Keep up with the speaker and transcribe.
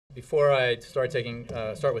Before I start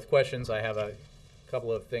with questions, I have a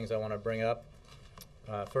couple of things I want to bring up.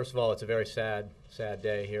 First of all, it's a very sad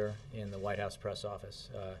day here in the White House press office.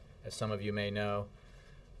 As some of you may know,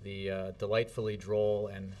 the delightfully droll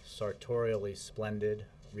and sartorially splendid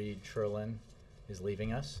Reed Sherlin is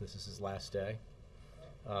leaving us. This is his last day.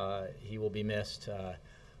 He will be missed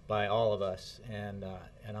by all of us, and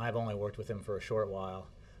I've only worked with him for a short while.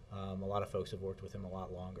 A lot of folks have worked with him a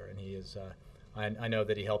lot longer, and he is. I know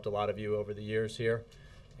that he helped a lot of you over the years here,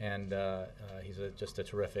 and he's just a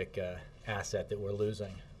terrific asset that we're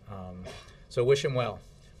losing. So wish him well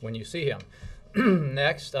when you see him.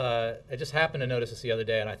 Next, I just happened to notice this the other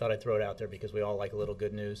day, and I thought I'd throw it out there because we all like a little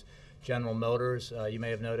good news. General Motors, you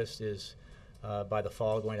may have noticed, is by the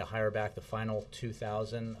fall going to hire back the final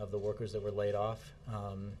 2,000 of the workers that were laid off,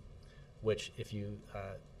 which, if you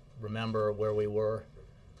remember where we were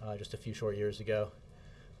just a few short years ago,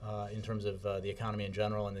 in terms of the economy in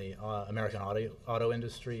general and the American auto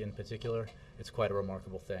industry in particular, it's quite a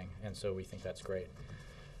remarkable thing, and so we think that's great.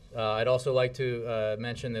 I'd also like to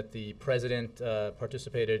mention that the President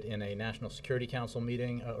participated in a National Security Council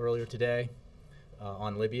meeting earlier today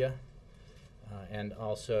on Libya, and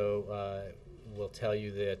also will tell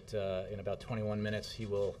you that in about 21 minutes he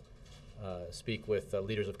will speak with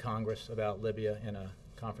leaders of Congress about Libya in a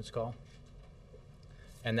conference call.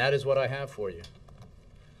 And that is what I have for you.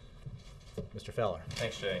 Mr. Feller.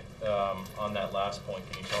 Thanks, Jay. On that last point,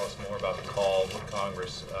 can you tell us more about the call with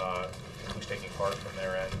Congress, who's taking part from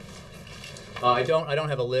their end? I don't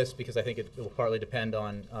have a list because I think it will partly depend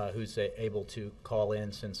on who's able to call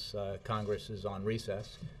in, since Congress is on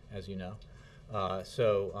recess, as you know.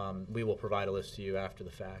 So we will provide a list to you after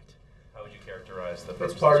the fact. How would you characterize the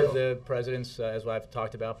purpose? It's part of the President's, as I've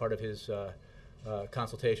talked about, part of his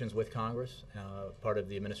consultations with Congress, part of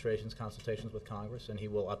the administration's consultations with Congress, and he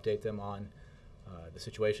will update them on the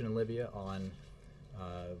situation in Libya, on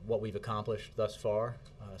what we've accomplished thus far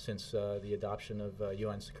since the adoption of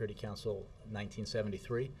UN Security Council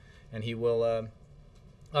 1973, and he will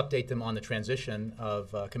update them on the transition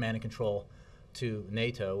of command and control to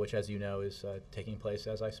NATO, which, as you know, is taking place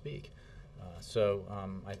as I speak. So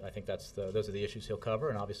I think those are the issues he'll cover,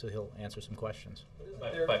 and obviously he'll answer some questions.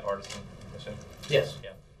 Bipartisan, I assume? Yes. Yeah.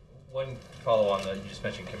 One follow-on that you just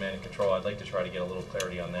mentioned, command and control. I'd like to try to get a little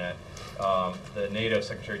clarity on that. The NATO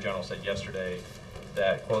Secretary General said yesterday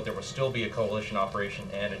that, quote, there will still be a coalition operation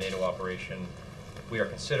and a NATO operation. We are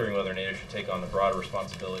considering whether NATO should take on the broader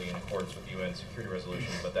responsibility in accordance with UN security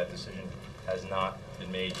resolution, but that decision has not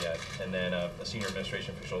been made yet. And then a senior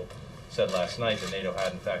administration official said last night that NATO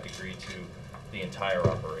had in fact agreed to the entire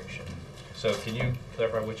operation. So can you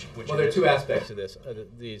clarify which? Well, there are two aspects to this.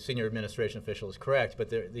 The senior administration official is correct,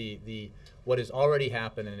 but what has already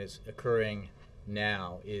happened and is occurring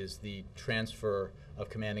now is the transfer of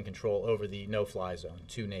command and control over the no-fly zone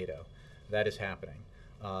to NATO. That is happening.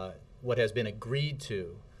 What has been agreed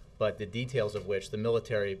to, but the details of which, the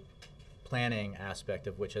military planning aspect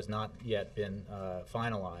of which has not yet been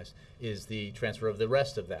finalized, is the transfer of the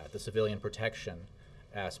rest of that, the civilian protection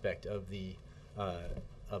aspect of the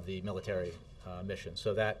military mission.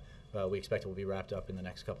 So that we expect will be wrapped up in the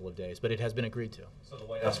next couple of days, but it has been agreed to. So the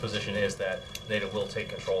White House position is that NATO will take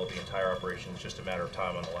control of the entire operation. It's just a matter of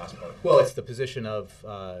time on the last part. Well, it's the position of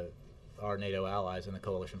our NATO allies and the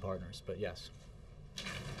coalition partners, but yes.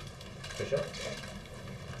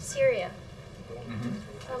 Syria.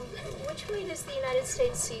 Which way does the United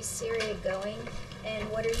States see Syria going, and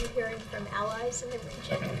what are you hearing from allies in the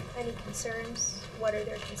region? Any concerns? What are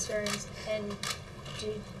their concerns? And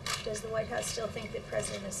does the White House still think that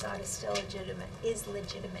President Assad is still legitimate?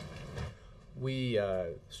 We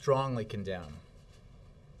strongly condemn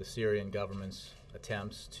the Syrian government's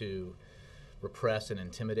attempts to repress and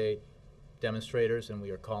intimidate demonstrators, and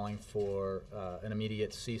we are calling for an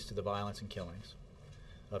immediate cease to the violence and killings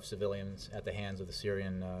of civilians at the hands of the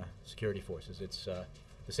Syrian security forces. It's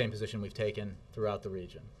the same position we've taken throughout the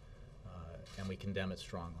region, and we condemn it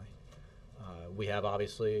strongly. We have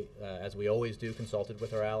obviously, as we always do, consulted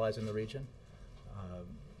with our allies in the region,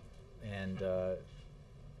 and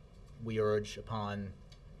we urge upon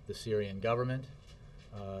the Syrian government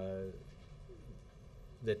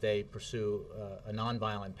that they pursue a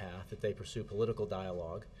nonviolent path, that they pursue political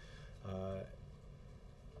dialogue,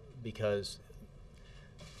 because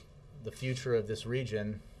the future of this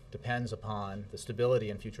region depends upon, the stability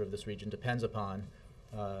and future of this region depends upon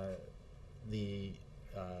the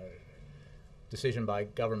decision by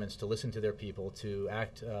governments to listen to their people, to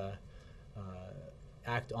act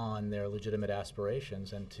on their legitimate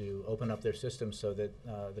aspirations, and to open up their systems so that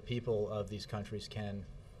the people of these countries can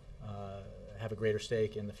have a greater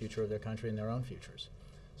stake in the future of their country and their own futures.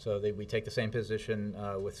 So we take the same position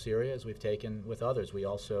with Syria as we've taken with others. We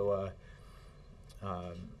also,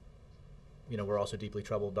 we're also deeply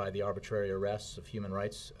troubled by the arbitrary arrests of human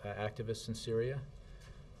rights activists in Syria,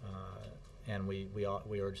 and we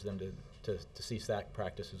urge them to cease that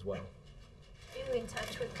practice as well. Are you in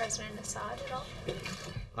touch with President Assad at all?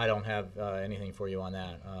 I don't have anything for you on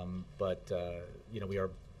that, but we are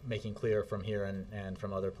making clear from here and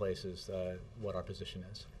from other places what our position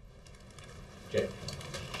is. Jay?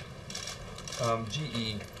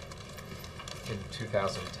 GE in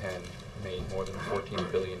 2010 made more than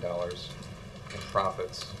 $14 billion in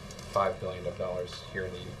profits, $5 billion of dollars here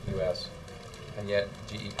in the U.S., and yet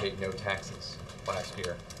GE paid no taxes last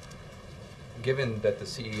year. Given that the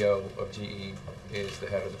CEO of GE is the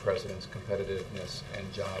head of the President's Competitiveness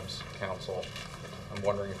and Jobs Council, I'm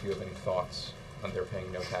wondering if you have any thoughts on their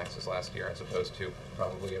paying no taxes last year, as opposed to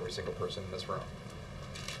probably every single person in this room.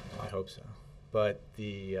 I hope so. But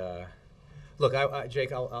look,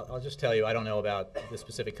 Jake, I'll just tell you, I don't know about the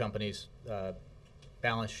specific company's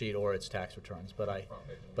balance sheet or its tax returns, but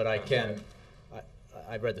I can.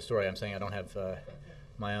 I've read the story. I'm saying I don't have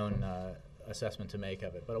my own assessment to make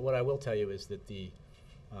of it. But what I will tell you is that the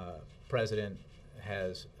president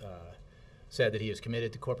has said that he is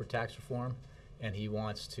committed to corporate tax reform, and he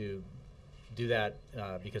wants to do that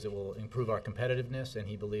because it will improve our competitiveness, and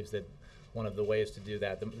he believes that one of the ways to do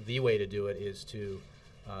that, the way to do it, is to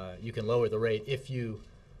you can lower the rate if you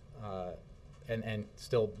and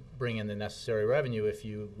still bring in the necessary revenue if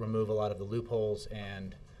you remove a lot of the loopholes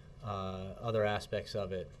and other aspects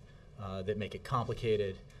of it that make it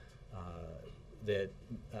complicated, that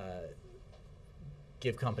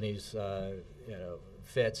give companies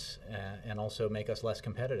fits and also make us less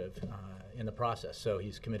competitive in the process. So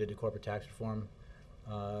he's committed to corporate tax reform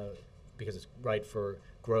because it's right for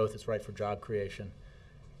growth, it's right for job creation,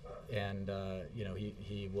 and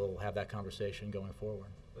he will have that conversation going forward.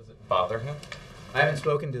 Does it bother him? I haven't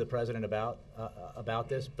spoken to the president about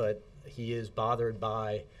this, but he is bothered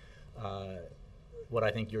by what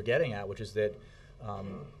I think you're getting at, which is that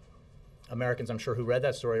Americans, I'm sure, who read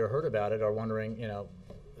that story or heard about it, are wondering,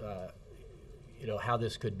 how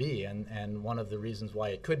this could be, and one of the reasons why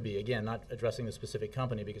it could be, again, not addressing the specific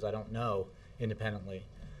company because I don't know independently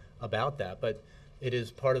about that, but it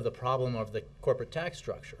is part of the problem of the corporate tax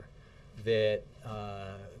structure that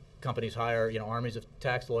companies hire, armies of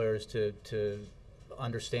tax lawyers to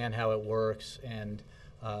understand how it works and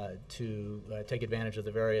to take advantage of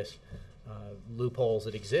the various loopholes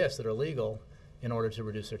that exist that are legal in order to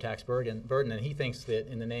reduce their tax burden. And he thinks that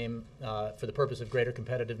in the name, for the purpose of greater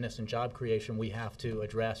competitiveness and job creation, we have to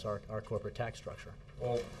address our corporate tax structure.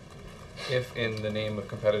 Well, if in the name of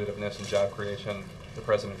competitiveness and job creation, the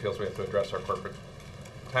president feels we have to address our corporate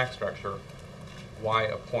tax structure, why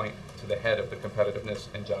appoint to the head of the Competitiveness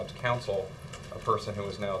and Jobs Council a person who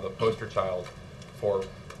is now the poster child for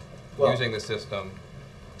using the system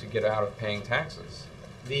to get out of paying taxes?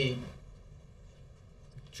 The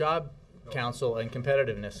Job Council and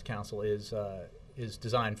Competitiveness Council is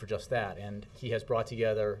designed for just that, and he has brought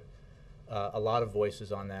together a lot of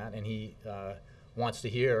voices on that, and he wants to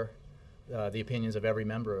hear the opinions of every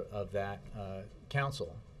member of that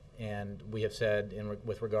council. And we have said,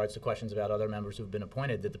 with regards to questions about other members who have been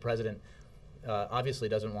appointed, that the president obviously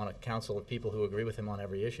doesn't want a council of people who agree with him on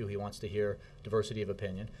every issue. He wants to hear diversity of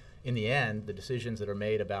opinion. In the end, the decisions that are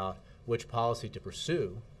made about which policy to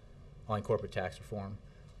pursue on corporate tax reform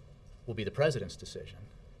will be the president's decision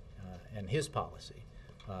and his policy.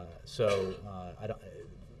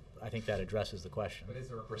 I think that addresses the question. But is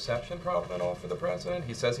there a perception problem at all for the president?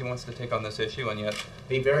 He says he wants to take on this issue, and yet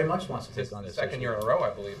he very much wants to take on this issue. Second year in a row,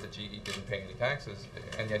 I believe, that GE didn't pay any taxes,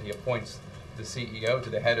 and yet he appoints the CEO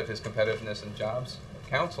to the head of his Competitiveness and Jobs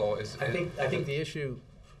Council. I think the issue,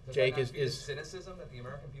 Jake, is cynicism that the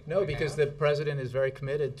American people no, because the president is very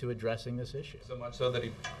committed to addressing this issue. So much so that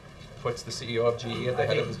he puts the CEO of GE at the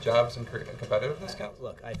head of his Jobs and Competitiveness Council.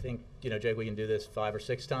 Look, I think Jake, we can do this 5 or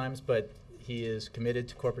 6 times, but he is committed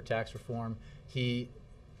to corporate tax reform. He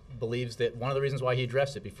believes that one of the reasons why he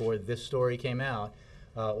addressed it before this story came out,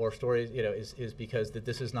 or stories, is because that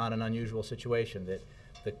this is not an unusual situation.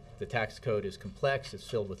 That the tax code is complex. It's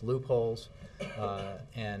filled with loopholes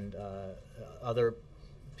and other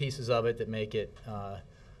pieces of it that make it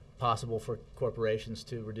possible for corporations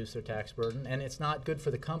to reduce their tax burden. And it's not good for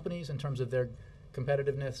the companies in terms of their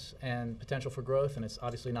competitiveness and potential for growth. And it's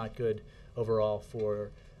obviously not good overall for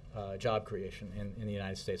job creation in the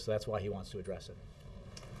United States. So that's why he wants to address it.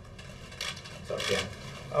 So, Dan.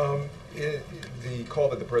 The call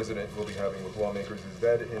that the president will be having with lawmakers, is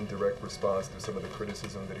that in direct response to some of the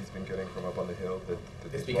criticism that he's been getting from up on the Hill, that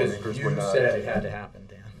It's these because lawmakers you were not? said it had to happen,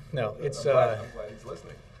 Dan. No, it's, I'm glad he's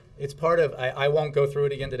listening. it's part of, I won't go through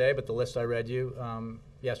it again today, but the list I read you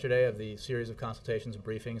yesterday of the series of consultations and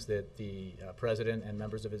briefings that the president and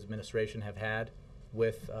members of his administration have had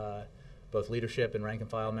with both leadership and rank and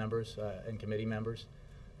file members and committee members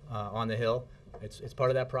on the Hill. It's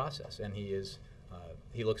part of that process, and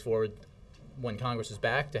he looks forward, when Congress is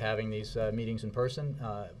back, to having these meetings in person.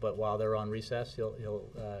 But while they're on recess,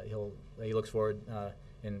 he looks forward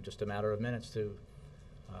in just a matter of minutes to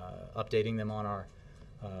updating them on our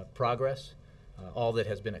progress, all that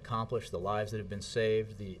has been accomplished, the lives that have been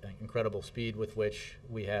saved, the incredible speed with which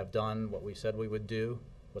we have done what we said we would do,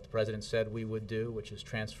 what the president said we would do, which is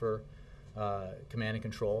transfer command and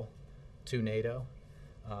control to NATO,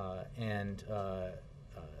 and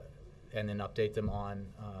then update them on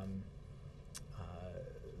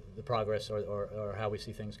the progress or how we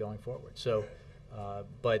see things going forward. So,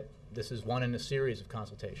 but this is one in a series of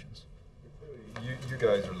consultations. You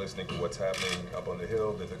guys are listening to what's happening up on the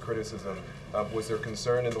Hill, the criticism. Was there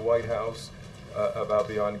concern in the White House about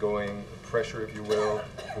the ongoing pressure, if you will,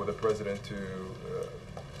 for the president to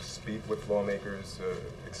speak with lawmakers,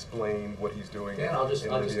 explain what he's doing? Dan, I'll just in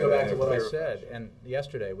go back in to a what I clear said fashion? and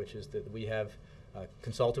yesterday, which is that we have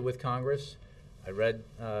consulted with Congress. I read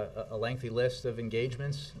a lengthy list of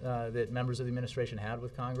engagements that members of the administration had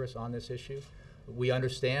with Congress on this issue. We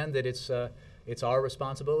understand that it's our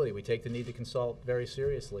responsibility. We take the need to consult very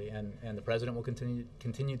seriously, and the president will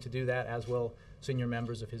continue to do that, as will senior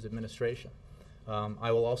members of his administration.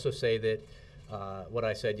 I will also say that what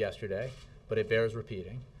I said yesterday, but it bears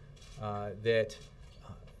repeating, that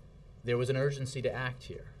there was an urgency to act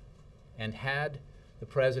here, and had the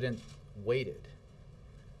president waited,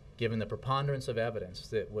 given the preponderance of evidence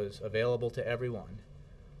that was available to everyone,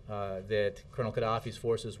 that Colonel Gaddafi's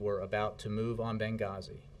forces were about to move on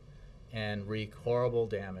Benghazi and wreak horrible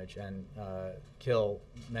damage and kill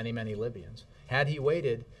many, many Libyans. Had he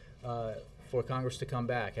waited for Congress to come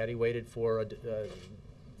back, had he waited for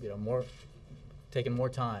taken more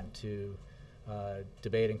time to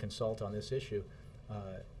debate and consult on this issue,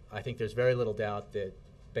 I think there's very little doubt that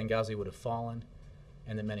Benghazi would have fallen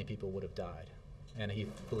and that many people would have died. And he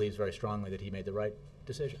believes very strongly that he made the right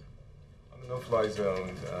decision. On the no-fly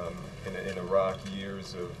zone in Iraq,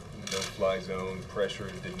 years of no-fly zone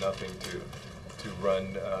pressure did nothing to run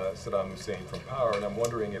Saddam Hussein from power. And I'm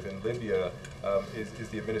wondering if in Libya, is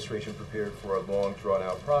the administration prepared for a long,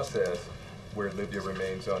 drawn-out process where Libya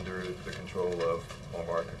remains under the control of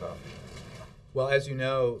Muammar Gaddafi? Well, as you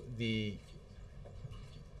know,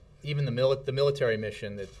 even the military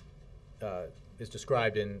mission that is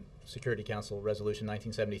described in Security Council Resolution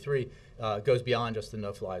 1973 goes beyond just the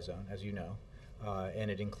no-fly zone, as you know, and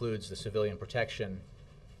it includes the civilian protection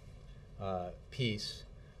piece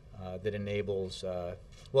that enables the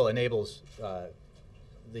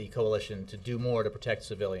coalition to do more to protect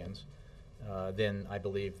civilians than I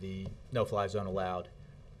believe the no-fly zone allowed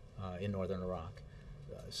in northern Iraq.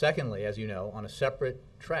 Secondly, as you know, on a separate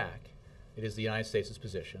track, it is the United States'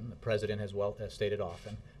 position, the president has stated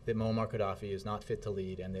often, that Muammar Gaddafi is not fit to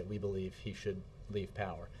lead and that we believe he should leave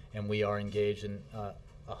power. And we are engaged in a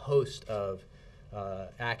host of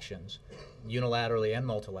actions, unilaterally and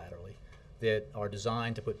multilaterally, that are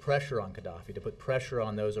designed to put pressure on Gaddafi, to put pressure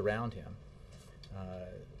on those around him,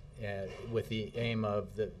 with the aim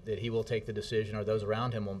of that he will take the decision, or those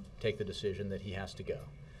around him will take the decision that he has to go.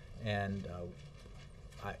 And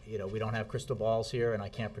we don't have crystal balls here, and I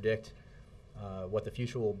can't predict what the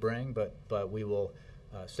future will bring, but we will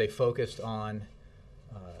stay focused on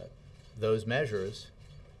those measures,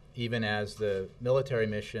 even as the military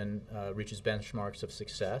mission reaches benchmarks of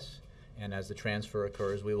success, and as the transfer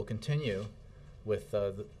occurs, we will continue with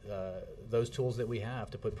those tools that we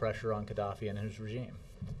have to put pressure on Gaddafi and his regime.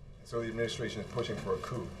 So the administration is pushing for a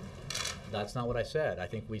coup. That's not what I said. I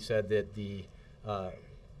think we said that the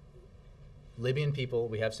Libyan people,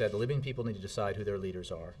 we have said the Libyan people need to decide who their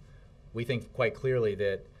leaders are. We think quite clearly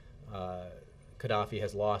that Gaddafi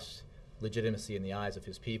has lost legitimacy in the eyes of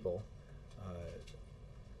his people,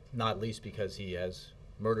 not least because he has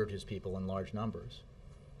murdered his people in large numbers.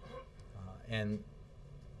 And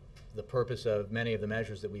the purpose of many of the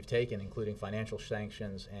measures that we've taken, including financial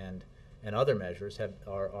sanctions and other measures,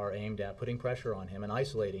 are aimed at putting pressure on him and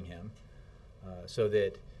isolating him so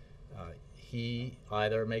that he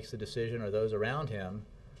either makes the decision or those around him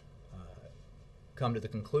come to the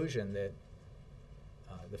conclusion that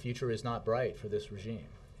the future is not bright for this regime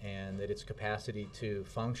and that its capacity to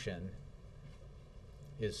function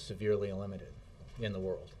is severely limited. in the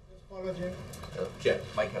world. Jeff,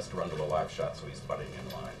 Mike has to run to a live shot, so he's butting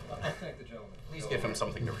in line. I thank the gentleman. Please give him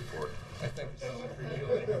something to report. I thank the gentleman for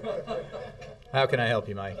yielding. How can I help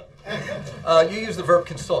you, Mike? You use the verb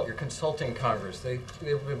consult. You're consulting Congress. They've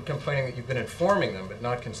been complaining that you've been informing them, but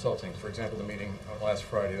not consulting. For example, the meeting last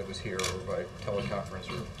Friday that was here or by teleconference.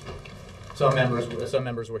 Some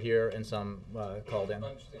members were here and some called in.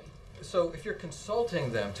 So if you're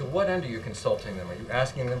consulting them, to what end are you consulting them? Are you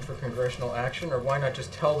asking them for congressional action, or why not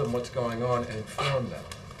just tell them what's going on and inform them?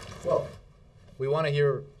 Well, we want to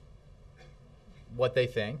hear what they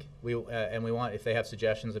think. And we want, if they have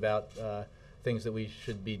suggestions about things that we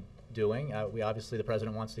should be doing, obviously the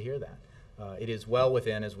president wants to hear that. It is well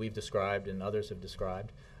within, as we've described and others have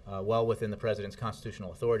described, well within the president's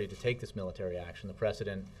constitutional authority to take this military action. The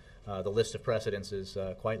precedent, the list of precedents is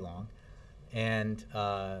quite long, and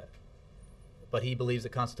but he believes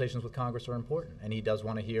that consultations with Congress are important, and he does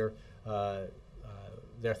want to hear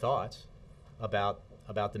their thoughts about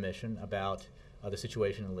the mission, about the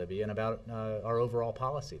situation in Libya, and about our overall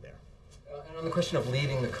policy there. And on the question of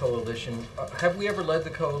leading the coalition, have we ever led the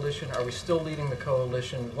coalition? Are we still leading the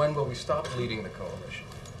coalition? When will we stop leading the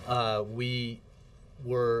coalition? We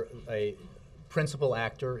were a principal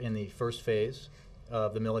actor in the first phase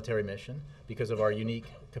of the military mission because of our unique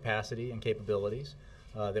capacity and capabilities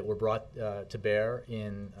that were brought to bear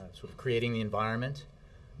in sort of creating the environment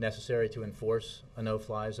necessary to enforce a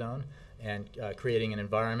no-fly zone and creating an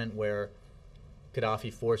environment where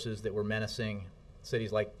Gaddafi forces that were menacing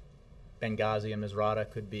cities like Benghazi and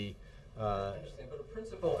Misrata could be. I understand, but a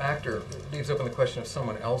principal actor leaves open the question of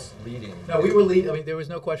someone else leading. No, we were leading. I mean, there was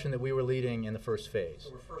no question that we were leading in the first phase.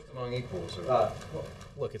 So we're first among equals. Well,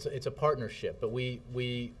 look, it's a partnership, but we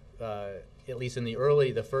at least in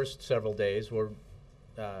the first several days, were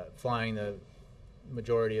flying the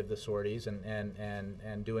majority of the sorties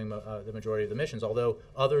and doing the majority of the missions, although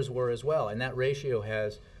others were as well, and that ratio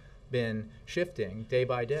has been shifting day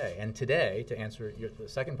by day. And today, to answer the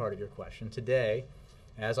second part of your question, today,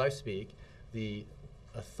 as I speak, the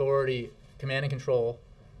command and control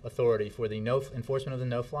authority for the enforcement of the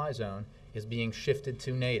no-fly zone is being shifted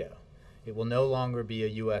to NATO. It will no longer be a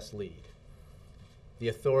U.S. lead. The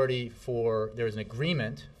authority there is an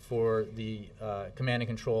agreement for the command and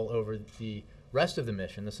control over the rest of the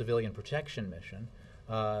mission, the civilian protection mission.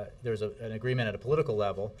 There's an agreement at a political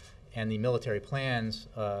level, and the military plans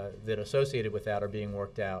that are associated with that are being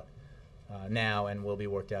worked out now and will be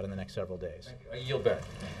worked out in the next several days. I yield back.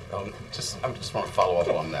 I just want to follow up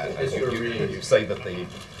on that. As you were reading. You say that the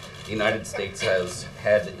United States has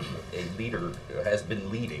had a leader, has been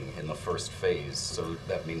leading in the first phase, so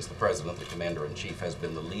that means the President, the Commander-in-Chief, has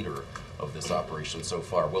been the leader of this operation so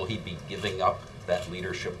far. Will he be giving up that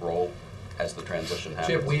leadership role as the transition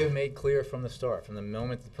happens? Chip, we have made clear from the start, from the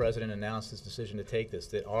moment the President announced his decision to take this,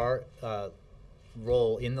 that our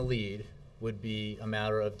role in the lead would be a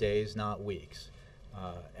matter of days, not weeks,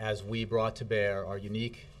 as we brought to bear our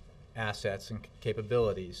unique assets and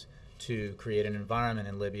capabilities to create an environment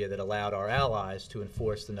in Libya that allowed our allies to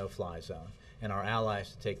enforce the no-fly zone and our allies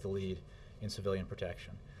to take the lead in civilian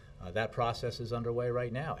protection. That process is underway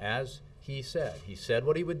right now, as he said. He said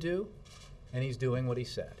what he would do, and he's doing what he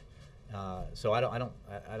said. So I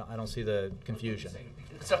don't see the confusion.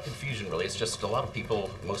 It's not confusion, really. It's just a lot of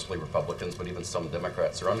people, mostly Republicans, but even some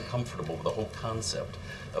Democrats, are uncomfortable with the whole concept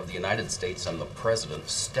of the United States and the President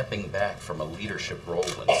stepping back from a leadership role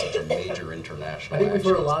in such a major international I think we've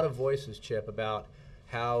heard a action. lot of voices, Chip, about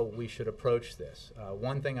how we should approach this.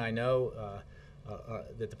 One thing I know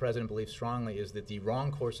that the President believes strongly is that the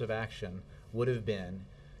wrong course of action would have been,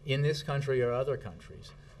 in this country or other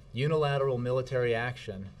countries, unilateral military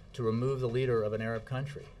action to remove the leader of an Arab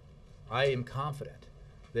country. I am confident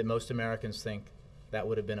that most Americans think that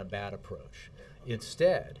would have been a bad approach.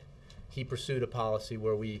 Instead, he pursued a policy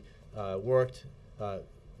where we worked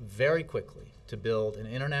very quickly to build an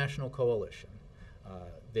international coalition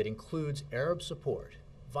that includes Arab support,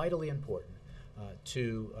 vitally important,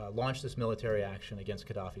 to launch this military action against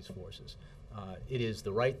Gaddafi's forces. It is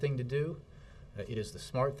the right thing to do, it is the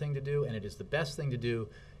smart thing to do, and it is the best thing to do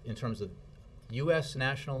in terms of U.S.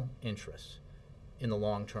 national interests in the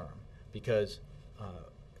long term, because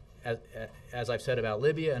as I've said about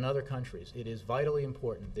Libya and other countries, it is vitally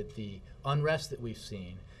important that the unrest that we've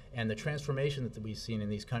seen and the transformation that we've seen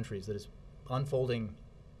in these countries that is unfolding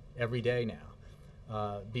every day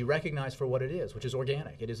now be recognized for what it is, which is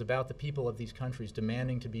organic. It is about the people of these countries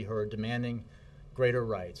demanding to be heard, demanding greater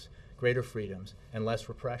rights, greater freedoms, and less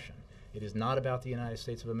repression. It is not about the United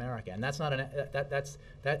States of America, and that's not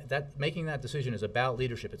making that decision is about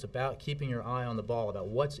leadership. It's about keeping your eye on the ball about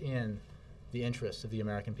what's in the interests of the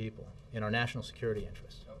American people, in our national security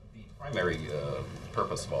interests. The primary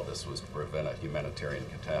purpose of all this was to prevent a humanitarian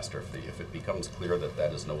catastrophe. If it becomes clear that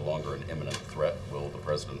that is no longer an imminent threat, will the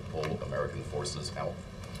president pull American forces out?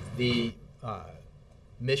 The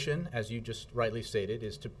mission, as you just rightly stated,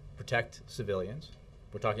 is to protect civilians.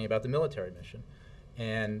 We're talking about the military mission.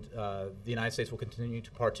 And the United States will continue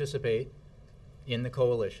to participate in the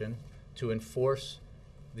coalition to enforce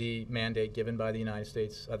the mandate given by the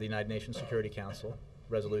United Nations Security Council,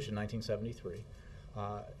 Resolution 1973,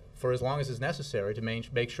 for as long as is necessary to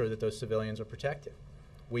make sure that those civilians are protected.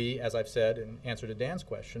 We, as I've said in answer to Dan's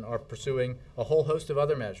question, are pursuing a whole host of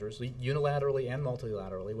other measures, unilaterally and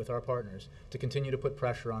multilaterally, with our partners, to continue to put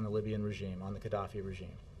pressure on the Libyan regime, on the Gaddafi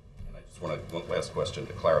regime. And I just want one last question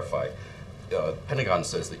to clarify. Pentagon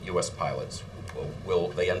says that U.S. pilots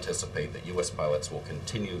they anticipate that U.S. pilots will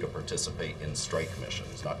continue to participate in strike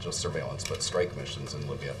missions, not just surveillance, but strike missions in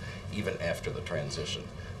Libya, even after the transition.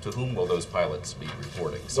 To whom will those pilots be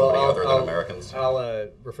reporting? Somebody other than Americans? I'll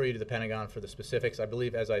refer you to the Pentagon for the specifics. I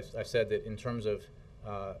believe, as I've said, that in terms of,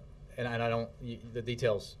 and I don't, the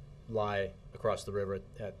details lie across the river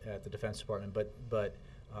at the Defense Department, but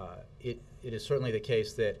it is certainly the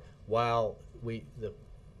case that while the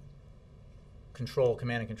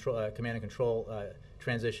command and control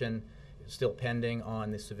transition is still pending on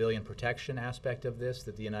the civilian protection aspect of this,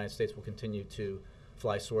 that the United States will continue to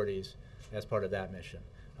fly sorties as part of that mission.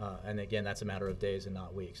 And again, that's a matter of days and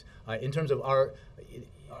not weeks. In terms of our,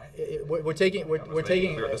 we're taking,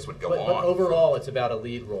 this would go but on. overall, it's about a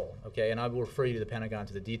lead role, okay? And I will refer you to the Pentagon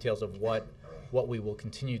to the details of what we will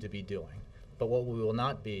continue to be doing. But what we will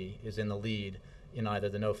not be is in the lead in either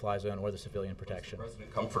the no-fly zone or the civilian protection. Is the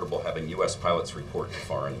president comfortable having U.S. pilots report to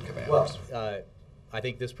foreign commanders? Well, I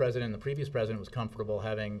think this president and the previous president was comfortable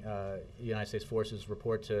having United States forces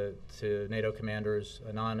report to NATO commanders,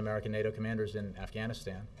 non-American NATO commanders in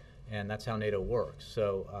Afghanistan, and that's how NATO works.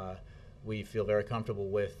 So we feel very comfortable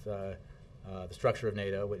with the structure of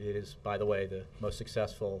NATO. It is, by the way, the most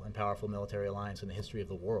successful and powerful military alliance in the history of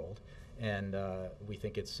the world, and we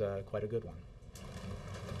think it's quite a good one.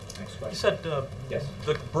 Next question. You said Yes.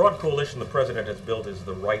 the broad coalition the president has built is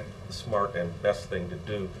the right, the smart, and best thing to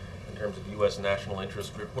do in terms of U.S. national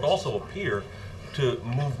interest. It would also appear to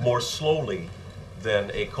move more slowly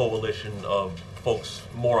than a coalition of folks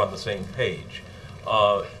more on the same page.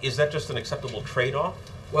 Is that just an acceptable trade-off?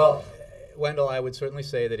 Well, Wendell, I would certainly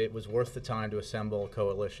say that it was worth the time to assemble a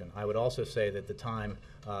coalition. I would also say that the time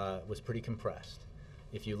was pretty compressed.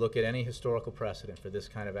 If you look at any historical precedent for this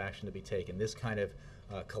kind of action to be taken, this kind of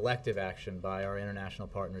collective action by our international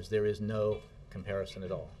partners, there is no comparison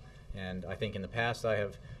at all. And I think in the past I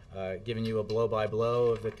have given you a blow-by-blow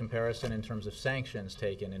of the comparison in terms of sanctions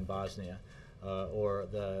taken in Bosnia or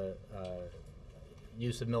the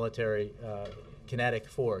use of military kinetic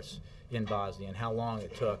force in Bosnia and how long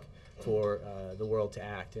it took for the world to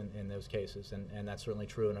act in those cases. And that's certainly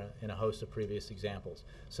true in a host of previous examples.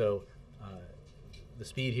 So the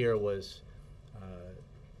speed here was,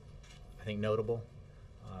 I think, notable.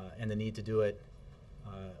 And the need to do it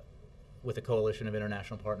with a coalition of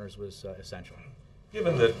international partners was essential.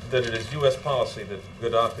 Given that it is U.S. policy that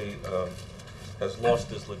Gaddafi has lost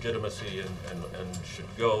his legitimacy and should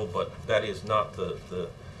go, but that is not the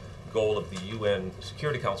goal of the UN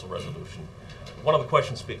Security Council resolution, one of the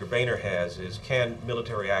questions Speaker Boehner has is, can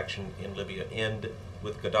military action in Libya end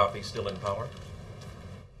with Gaddafi still in power?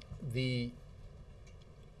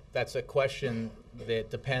 That's a question that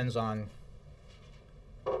depends on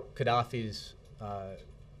Gaddafi's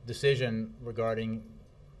decision regarding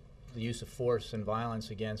the use of force and violence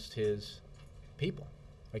against his people,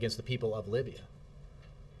 against the people of Libya.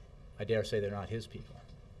 I dare say they're not his people.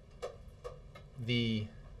 The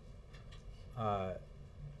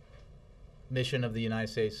mission of the United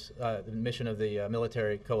States, the mission of the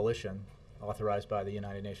military coalition authorized by the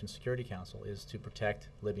United Nations Security Council is to protect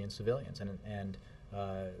Libyan civilians, and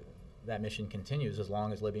that mission continues as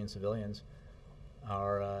long as Libyan civilians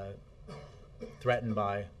are threatened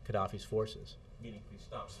by Gaddafi's forces. Meaning he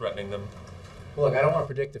stops threatening them? Well, look, I don't want to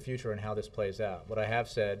predict the future and how this plays out. What I have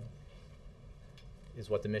said is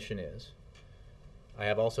what the mission is. I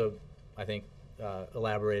have also, I think,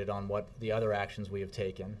 elaborated on what the other actions we have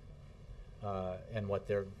taken and what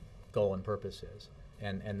their goal and purpose is.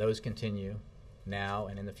 And those continue now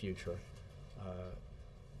and in the future,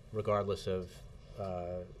 regardless of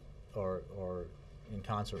or in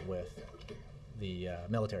concert with the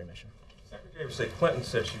military mission. Secretary of State Clinton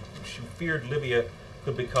said she feared Libya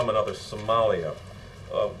could become another Somalia,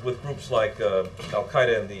 with groups like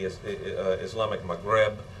Al-Qaeda and the Islamic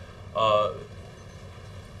Maghreb.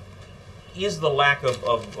 is the lack of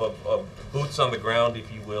boots on the ground,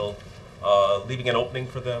 if you will, leaving an opening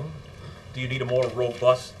for them? Do you need a more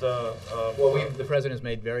robust? Well, the president has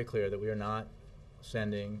made very clear that we are not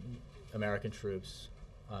sending American troops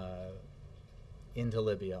into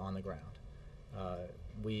Libya on the ground.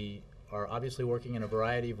 We are obviously working in a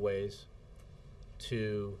variety of ways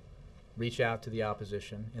to reach out to the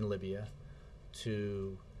opposition in Libya,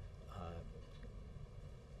 to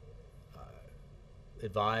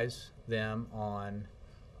advise them on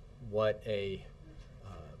what a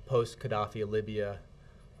post-Gaddafi Libya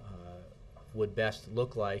would best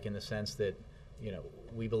look like, in the sense that, you know,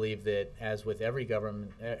 we believe that, as with every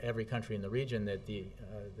government, every country in the region, that the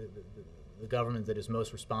government that is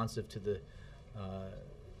most responsive to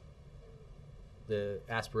the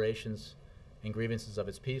aspirations and grievances of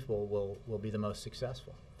its people will be the most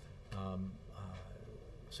successful.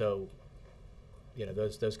 So, you know,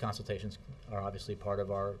 those consultations are obviously part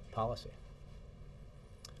of our policy.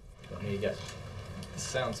 Let me guess.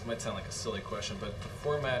 This might sound like a silly question, but the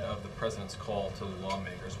format of the president's call to the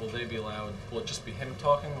lawmakers, will it just be him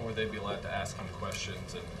talking, or will they be allowed to ask him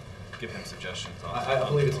questions and give him suggestions on I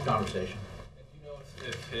believe it's a conversation. Do you know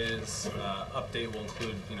if his update will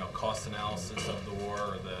include, you know, cost analysis of the war,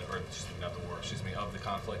 of the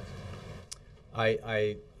conflict?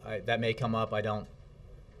 That may come up. I don't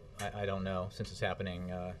know, since it's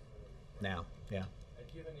happening now. Yeah.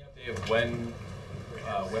 Do you have any update of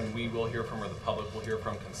when we will hear from, or the public will hear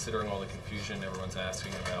from, considering all the confusion everyone's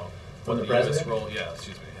asking about From what the U.S. president? role? Yeah,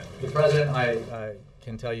 excuse me. The president, I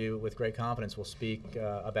can tell you with great confidence, will speak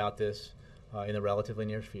about this in the relatively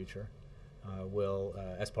near future. Will,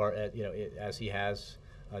 as he has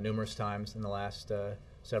numerous times in the last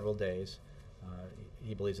several days,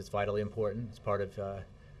 he believes it's vitally important. It's part of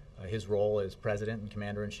his role as president and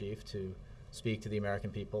commander-in-chief to speak to the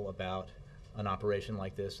American people about an operation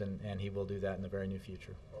like this, and he will do that in the very near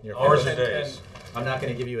future. Hours or days? I'm not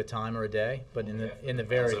going to give you a time or a day, but in the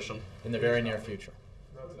very near future.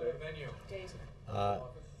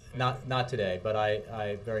 Not today, but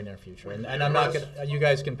I very near future. And I'm not going to, you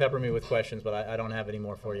guys can pepper me with questions, but I don't have any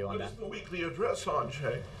more for you on that. What is the weekly address on,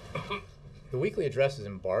 Jay? The weekly address is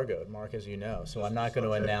embargoed, Mark, as you know, so I'm not going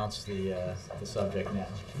to announce the subject now.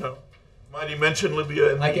 No. Might he mention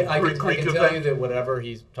Libya in I the can Greek tell you event? that whatever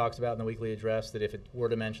he talks about in the weekly address, that if it were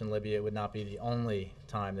to mention Libya, it would not be the only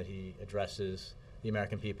time that he addresses the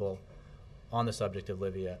American people on the subject of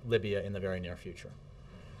Libya in the very near future.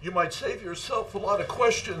 You might save yourself a lot of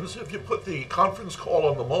questions if you put the conference call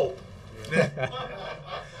on the mold.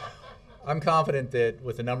 I'm confident that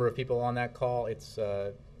with the number of people on that call, it's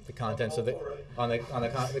the contents of the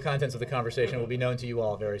contents of the conversation will be known to you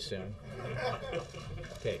all very soon.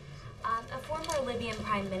 Okay. A former Libyan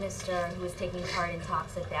prime minister who is taking part in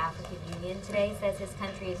talks at the African Union today says his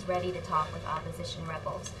country is ready to talk with opposition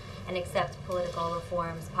rebels and accept political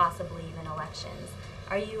reforms, possibly even elections.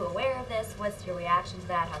 Are you aware of this? What's your reaction to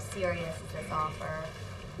that? How serious is this offer?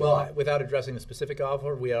 Well, without addressing the specific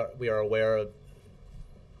offer, we are aware of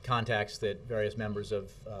contacts that various members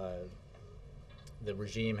of the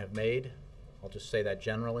regime have made. I'll just say that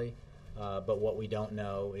generally, but what we don't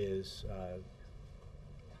know is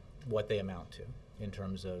what they amount to in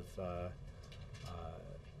terms of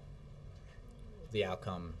the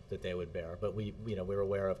outcome that they would bear. But we're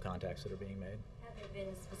aware of contacts that are being made. Have there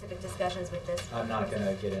been specific discussions with this? I'm not going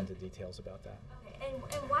to get into details about that. Okay.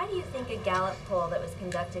 And why do you think a Gallup poll that was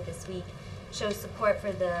conducted this week shows support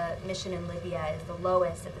for the mission in Libya is the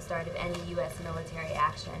lowest at the start of any U.S. military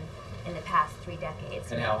action in the past 3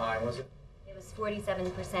 decades? And how high was it? It was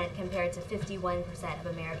 47% compared to 51% of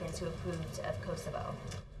Americans who approved of Kosovo.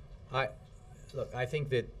 I think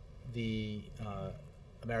that the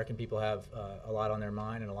American people have a lot on their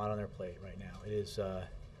mind and a lot on their plate right now. It is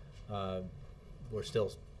we're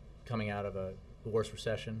still coming out of the worst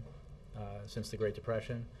recession since the Great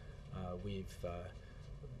Depression. We've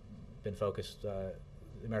been focused, the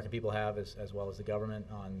American people have, as well as the government,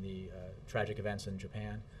 on the tragic events in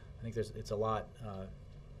Japan. I think it's a lot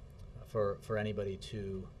for anybody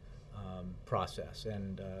to process,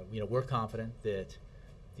 and we're confident that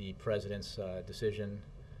the president's decision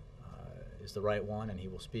is the right one, and he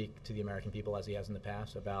will speak to the American people, as he has in the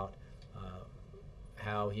past, about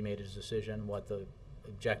how he made his decision, what the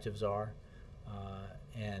objectives are,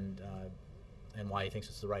 and why he thinks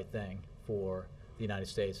it's the right thing for the United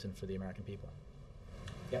States and for the American people.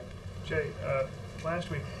 Yep. Jay, last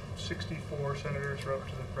week, 64 senators wrote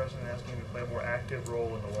to the president asking him to play a more active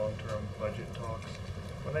role in the long-term budget talks.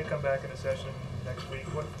 When they come back into session next week,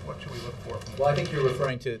 what should we look for? Well, I think you're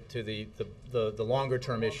referring to the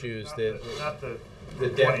longer-term issues that. Not the the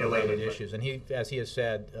 2011, debt-related but- issues. And he, as he has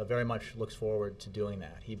said, very much looks forward to doing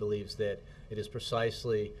that. He believes that it is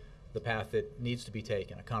precisely the path that needs to be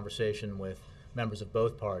taken, a conversation with members of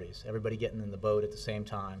both parties, everybody getting in the boat at the same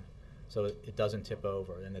time so it doesn't tip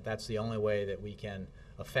over, and that's the only way that we can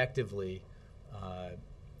effectively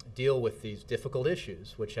deal with these difficult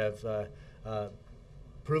issues, which have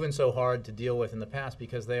proven so hard to deal with in the past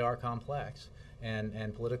because they are complex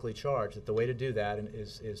and politically charged. That the way to do that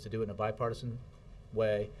is to do it in a bipartisan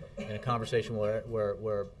way, in a conversation where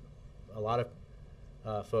a lot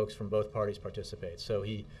of folks from both parties participate. So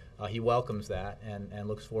he welcomes that and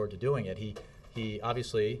looks forward to doing it. He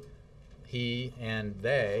obviously, he and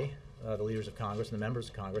they, the leaders of Congress and the members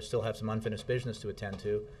of Congress, still have some unfinished business to attend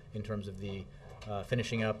to in terms of the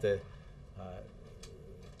finishing up the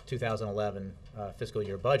 2011 fiscal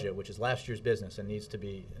year budget, which is last year's business and needs to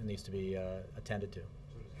be attended to.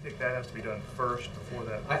 You think that has to be done first before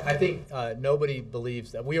that? I think nobody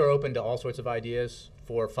believes that. We are open to all sorts of ideas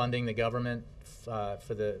for funding the government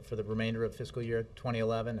for the remainder of fiscal year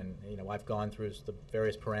 2011, and I've gone through the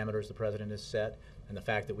various parameters the president has set, and the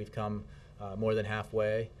fact that we've come more than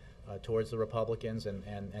halfway towards the Republicans,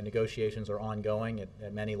 and negotiations are ongoing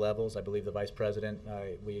at many levels. I believe the vice president,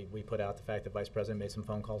 we put out the fact that vice president made some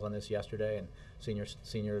phone calls on this yesterday, and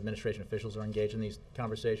senior administration officials are engaged in these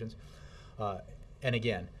conversations. And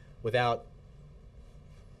again, without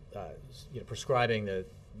prescribing the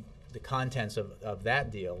contents of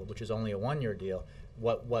that deal, which is only a one-year deal,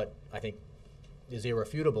 what I think is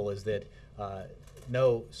irrefutable is that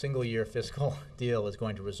no single-year fiscal deal is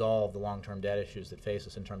going to resolve the long-term debt issues that face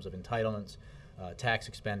us in terms of entitlements, tax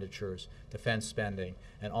expenditures, defense spending,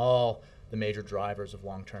 and all the major drivers of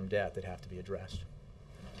long-term debt that have to be addressed.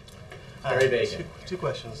 Very basic. Two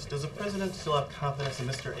questions. Does the president still have confidence in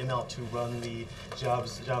Mr. Immelt to run the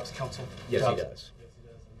Jobs Council? Yes, Jobs? he does. Yes, he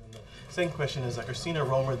does. And then the second question is, Christina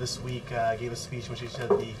Romer this week gave a speech in which she said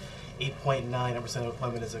the 8.9%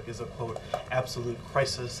 unemployment is a quote, absolute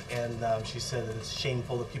crisis, and she said that it's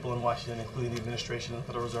shameful that people in Washington, including the administration and the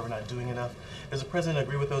Federal Reserve, are not doing enough. Does the president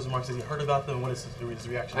agree with those remarks? Has he heard about them? What is his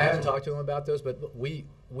reaction? I haven't talked to him about those, but we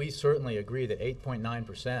certainly agree that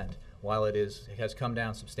 8.9%, while it has come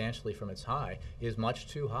down substantially from its high, is much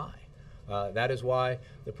too high. That is why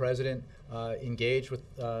the president engaged with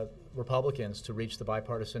Republicans to reach the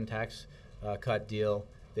bipartisan tax cut deal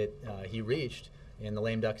that he reached in the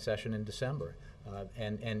lame duck session in December.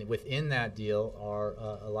 And within that deal are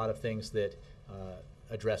a lot of things that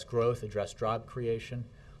address growth, address job creation,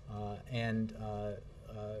 and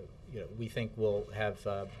we think will have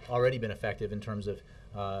already been effective in terms of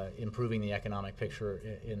improving the economic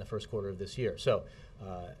picture in the first quarter of this year. So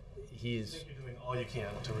he's... I think you're doing all you can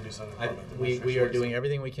to reduce unemployment. We are doing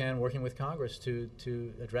everything we can, working with Congress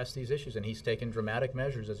to address these issues, and he's taken dramatic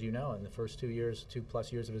measures, as you know, in the first 2+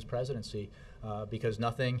 years of his presidency, because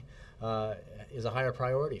nothing is a higher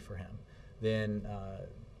priority for him than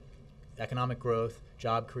economic growth,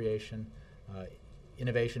 job creation,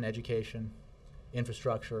 innovation, education,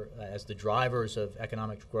 infrastructure as the drivers of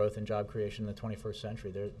economic growth and job creation in the 21st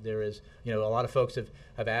century. There is, a lot of folks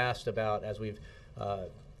have asked about, as we've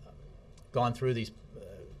gone through these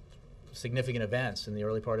significant events in the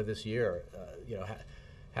early part of this year,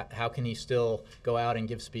 how can he still go out and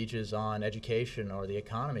give speeches on education or the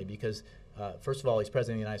economy? Because first of all, he's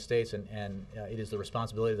president of the United States, and it is the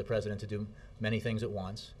responsibility of the president to do many things at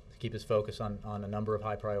once, to keep his focus on a number of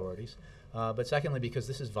high priorities. But secondly, because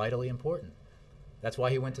this is vitally important. That's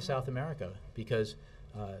why he went to South America, because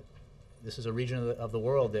this is a region of the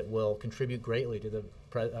world that will contribute greatly to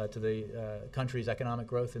the country's economic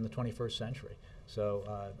growth in the 21st century. So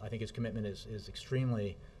I think his commitment is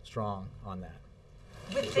extremely strong on that.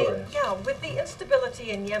 With the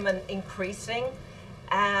instability in Yemen increasing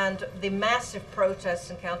and the massive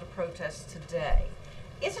protests and counter-protests today,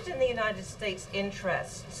 is it in the United States'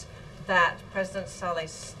 interests that President Saleh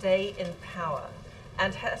stay in power?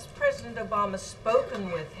 And has President Obama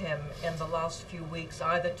spoken with him in the last few weeks,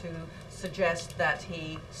 either to suggest that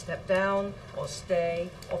he step down or stay,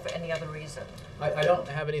 or for any other reason? I don't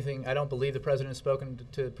have anything. I don't believe the president has spoken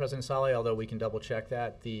to President Saleh, although we can double check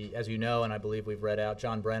that. As you know, and I believe we've read out,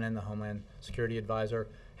 John Brennan, the Homeland Security Advisor,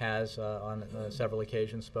 has on several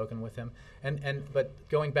occasions spoken with him. But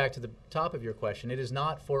going back to the top of your question, it is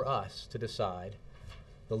not for us to decide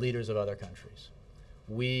the leaders of other countries.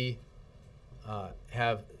 We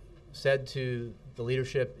have said to the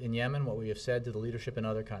leadership in Yemen what we have said to the leadership in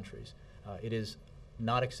other countries. It is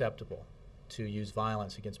not acceptable to use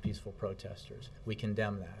violence against peaceful protesters. We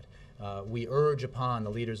condemn that. We urge upon the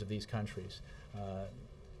leaders of these countries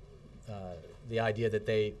the idea that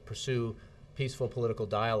they pursue peaceful political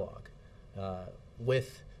dialogue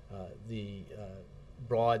with the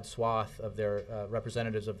broad swath of their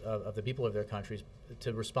representatives of the people of their countries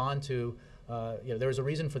to respond to, there's a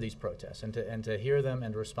reason for these protests, and to hear them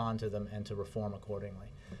and to respond to them and to reform accordingly.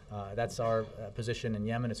 That's our position in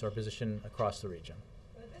Yemen. It's our position across the region.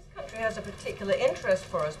 This country has a particular interest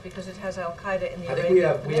for us because it has Al Qaeda in the I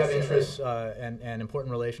think we have interests and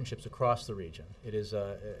important relationships across the region. It is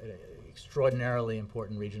an extraordinarily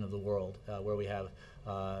important region of the world where we have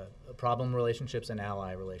problem relationships and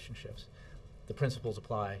ally relationships. The principles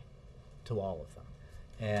apply to all of them.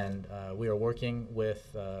 And we are working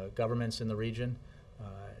with governments in the region,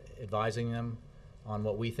 advising them on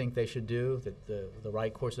what we think they should do, the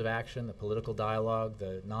right course of action, the political dialogue,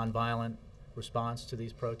 the nonviolent response to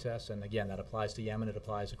these protests. And again, that applies to Yemen, it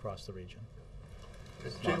applies across the region.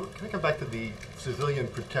 Jay, can I come back to the civilian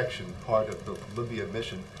protection part of the Libya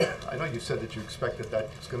mission? I know you said that you expect that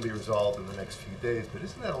that's going to be resolved in the next few days, but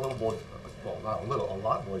isn't that a little more, well, not a little, a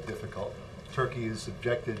lot more difficult? Turkey is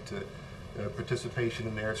subjected to participation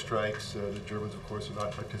in airstrikes. The Germans, of course, are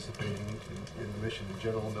not participating in the mission in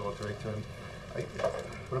general military terms.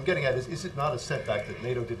 What I'm getting at is it not a setback that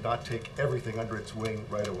NATO did not take everything under its wing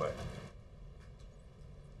right away?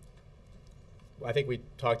 I think we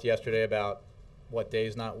talked yesterday about what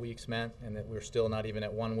days, not weeks meant, and that we're still not even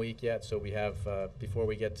at 1 week yet. So we have, before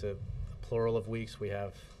we get to a plural of weeks, we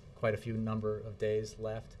have quite a few number of days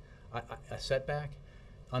left. A setback?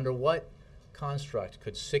 Under what construct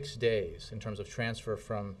could 6 days, in terms of transfer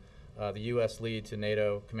from the U.S. lead to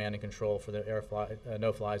NATO command and control for the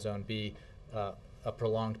no-fly zone, be a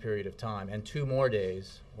prolonged period of time, and 2 more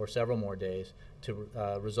days or several more days to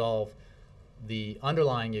resolve the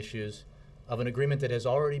underlying issues of an agreement that has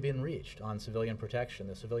already been reached on civilian protection,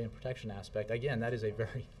 the civilian protection aspect? Again, that is a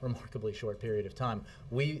very remarkably short period of time.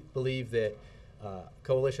 We believe that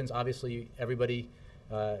coalitions, obviously everybody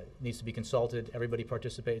needs to be consulted, everybody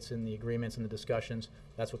participates in the agreements and the discussions.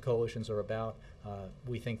 That's what coalitions are about.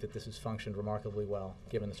 We think that this has functioned remarkably well,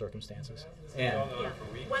 given the circumstances. And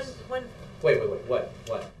wait, what?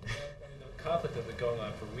 The conflict has been going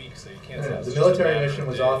on for weeks, so you can't say the military mission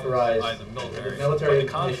was authorized. The military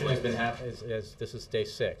mission has been this is day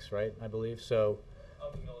 6, right? I believe so.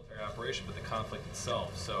 Of the military operation, but the conflict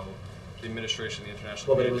itself. So the administration, the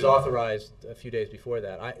international. Well, but it was authorized a few days before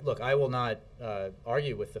that. Look, I will not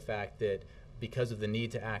argue with the fact that because of the need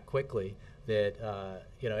to act quickly, that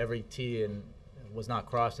every T was not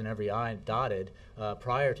crossed and every I dotted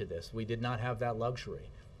prior to this. We did not have that luxury,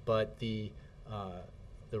 but the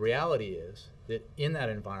reality is that in that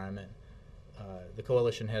environment, the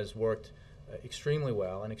coalition has worked extremely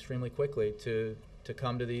well and extremely quickly to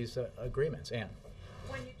come to these agreements. Anne?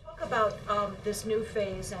 When you talk about this new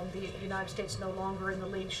phase and the United States no longer in the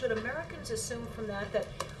lead, should Americans assume from that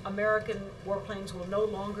American warplanes will no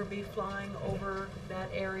longer be flying over that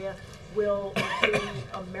area? Will the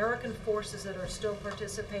American forces that are still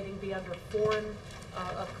participating be under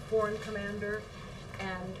a foreign commander?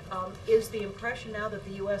 And is the impression now that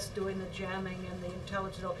the U.S. doing the jamming and the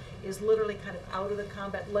intelligence is literally kind of out of the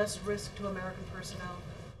combat, less risk to American personnel?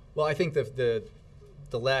 Well, I think the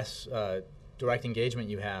less direct engagement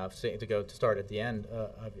you have, to start at the end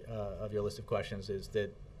of your list of questions, is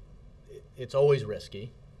that it's always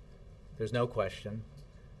risky. There's no question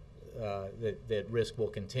that risk will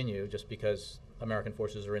continue just because American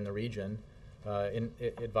forces are in the region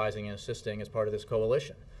advising and assisting as part of this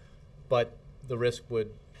coalition. But the risk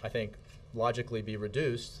would, I think, logically be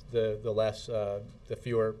reduced the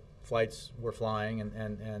fewer flights we're flying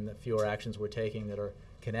and the fewer actions we're taking that are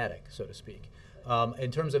kinetic, so to speak.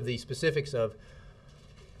 In terms of the specifics of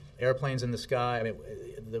airplanes in the sky, I mean,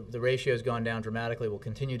 the ratio has gone down dramatically, will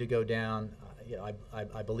continue to go down.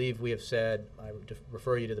 I believe we have said, I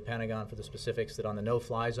refer you to the Pentagon for the specifics, that on the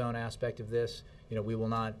no-fly zone aspect of this, we will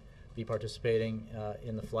not be participating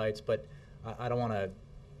in the flights, but I don't want to,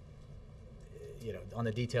 on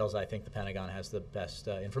the details, I think the Pentagon has the best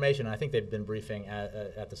information. And I think they've been briefing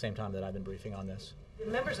at the same time that I've been briefing on this. The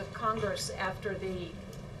members of Congress, after the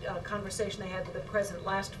conversation they had with the president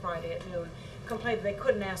last Friday at noon, complained that they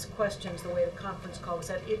couldn't ask questions the way the conference call was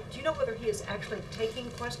at. Do you know whether he is actually taking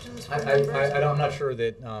questions from members? I'm not sure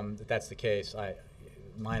that that's the case.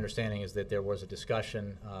 My understanding is that there was a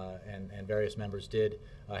discussion and various members did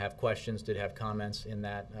have questions, did have comments in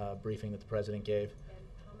that briefing that the president gave.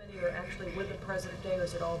 Are actually with the president today, or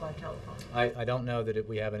is it all by telephone? I don't know that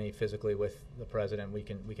we have any physically with the president. We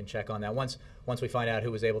can check on that once we find out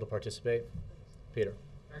who was able to participate. Peter.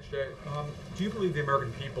 Thanks, Jay. Do you believe the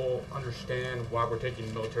American people understand why we're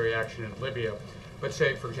taking military action in Libya, but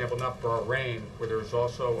say, for example, not Bahrain, where there's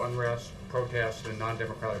also unrest, protests, and a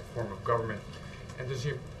non-democratic form of government? And does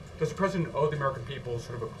the Does the President owe the American people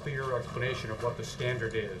sort of a clear explanation of what the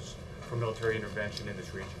standard is for military intervention in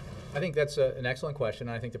this region? I think that's an excellent question.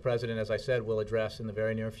 I think the President, as I said, will address in the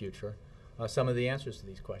very near future some of the answers to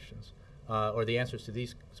these questions, or the answers to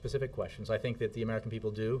these specific questions. I think that the American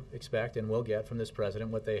people do expect and will get from this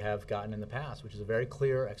President what they have gotten in the past, which is a very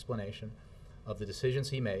clear explanation of the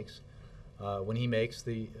decisions he makes when he makes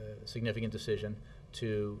the significant decision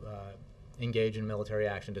to engage in military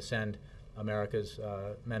action, to send America's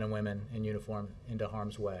men and women in uniform into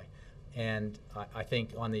harm's way. And I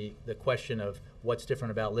think on the question of what's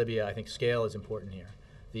different about Libya, I think scale is important here.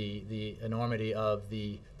 The enormity of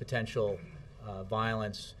the potential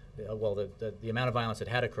violence, the amount of violence that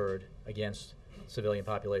had occurred against civilian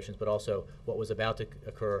populations, but also what was about to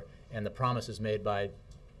occur, and the promises made by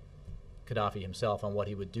Gaddafi himself on what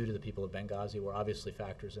he would do to the people of Benghazi were obviously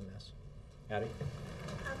factors in this. Abby?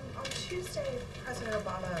 On Tuesday, President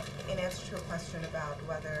Obama, in answer to a question about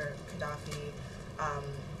whether Gaddafi,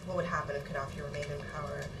 what would happen if Gaddafi remained in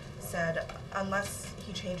power, said unless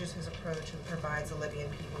he changes his approach and provides the Libyan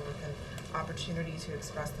people with an opportunity to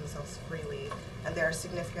express themselves freely, and there are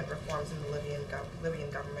significant reforms in the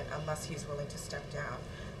Libyan government, unless he's willing to step down,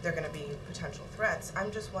 there are going to be potential threats.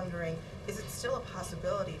 I'm just wondering, is it still a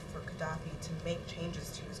possibility for Gaddafi to make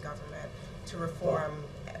changes to his government, to reform,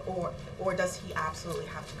 or does he absolutely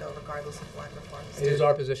have to go regardless of what reforms? It is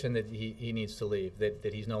our position that he needs to leave,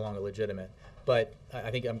 that he's no longer legitimate. But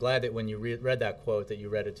I think I'm glad that when you read that quote, that you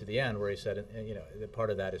read it to the end, where he said, that part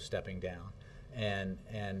of that is stepping down.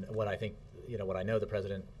 And what I think, what I know the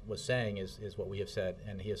President was saying is what we have said,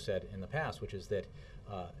 and he has said in the past, which is that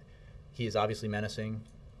he is obviously menacing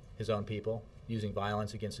his own people, using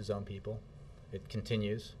violence against his own people. It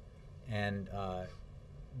continues, and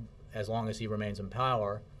as long as he remains in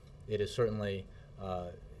power, it is certainly,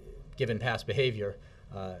 given past behavior,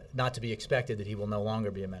 not to be expected that he will no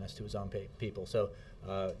longer be a menace to his own people. So,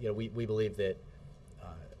 we believe that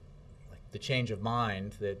the change of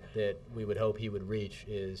mind that we would hope he would reach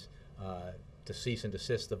is to cease and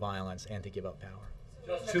desist the violence and to give up power.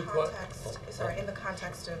 In the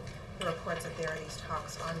context of the reports that there are these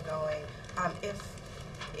talks ongoing,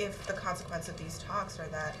 if the consequence of these talks are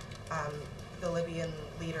that the Libyan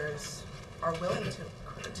leaders are willing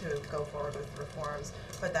to go forward with reforms,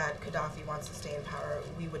 but that Gaddafi wants to stay in power,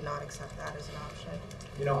 we would not accept that as an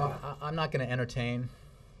option. I'm not going to entertain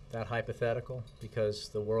that hypothetical because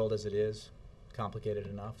the world as it is complicated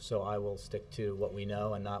enough, so I will stick to what we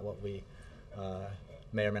know and not what we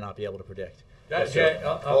may or may not be able to predict. That's it.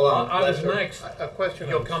 Hold on. I was next. A question.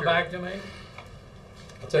 You'll come back to me?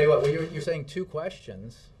 I'll tell you what, well, you're saying two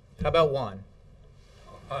questions. How about one?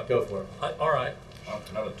 Go for it. All right.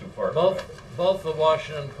 Not too far. Both the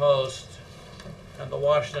Washington Post and the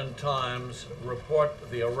Washington Times report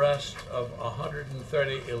the arrest of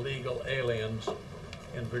 130 illegal aliens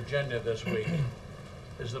in Virginia this week.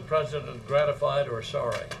 Is the President gratified or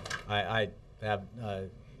sorry? I have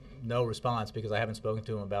no response because I haven't spoken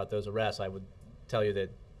to him about those arrests. I would tell you that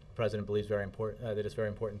the President believes that it's very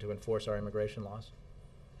important to enforce our immigration laws.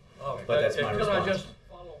 Oh, but that's my could response. I just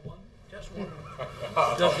follow one? Just one.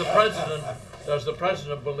 Does the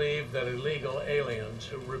President believe that illegal aliens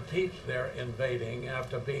who repeat their invading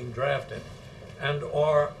after being drafted and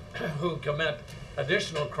or who commit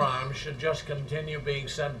additional crimes should just continue being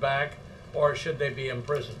sent back, or should they be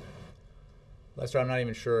imprisoned? Lester, I'm not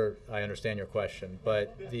even sure I understand your question,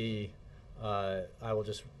 but I will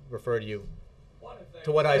just refer to you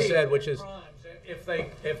to what I said, which is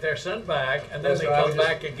if they're sent back and then they come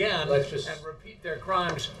back again and repeat their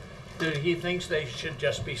crimes, do he thinks they should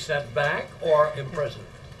just be sent back or imprisoned?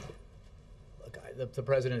 Look, the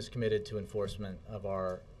President is committed to enforcement of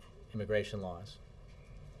our immigration laws.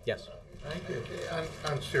 Yes. Thank you.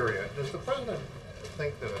 On Syria, does the President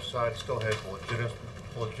think that Assad still has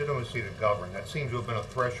legitimacy to govern? That seems to have been a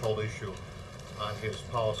threshold issue on his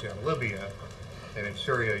policy on Libya. And in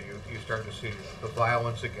Syria, you start to see the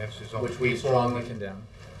violence against his own people. Which we strongly condemn.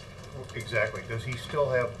 Exactly. Does he still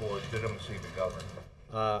have the legitimacy to govern?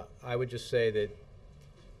 I would just say that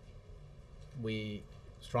we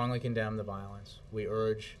strongly condemn the violence. We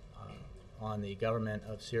urge on the government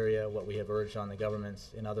of Syria what we have urged on the governments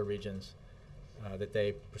in other regions, that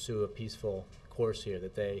they pursue a peaceful course here,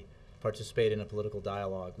 that they participate in a political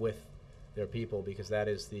dialogue with their people, because that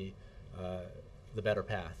is the better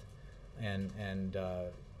path. And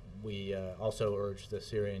we also urge the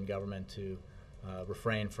Syrian government to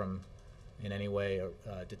refrain from in any way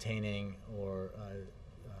detaining or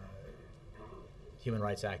human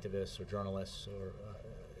rights activists or journalists or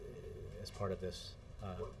as part of this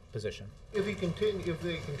position. If they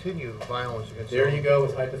continue violence against there you go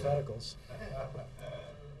with hypotheticals.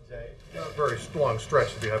 Not a very long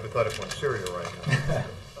stretch to be hypothetical in Syria right now.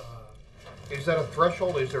 Is that a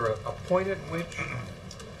threshold? Is there a point at which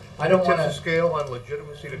I don't tips want the to scale on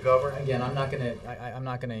legitimacy to govern? Again, I'm not going to. I'm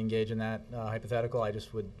not going to engage in that hypothetical. I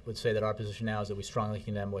just would say that our position now is that we strongly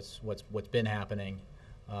condemn what's been happening,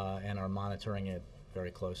 and are monitoring it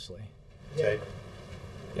very closely. Jay.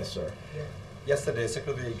 Yes, sir. Yesterday,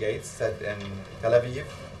 Secretary Gates said in Tel Aviv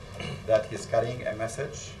that he's carrying a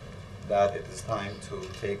message that it is time to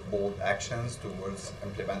take bold actions towards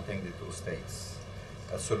implementing the two states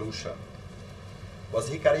solution. Was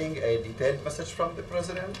he carrying a detailed message from the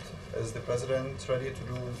president? Is the president ready to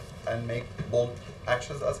do and make bold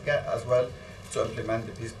actions as well to implement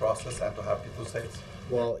the peace process and to have the two states?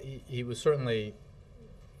 Well, he was certainly,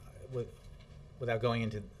 without going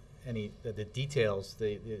into any the details,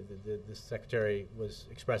 the secretary was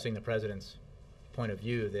expressing the president's point of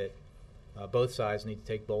view that both sides need to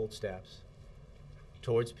take bold steps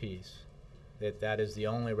towards peace, that is the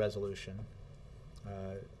only resolution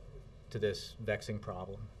to this vexing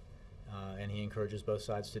problem, and he encourages both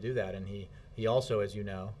sides to do that. And he also, as you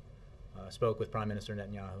know, spoke with Prime Minister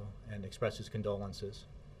Netanyahu and expressed his condolences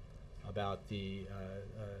about the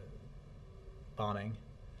bombing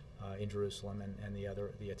in Jerusalem and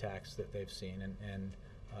the attacks that they've seen. And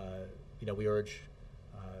you know, we urge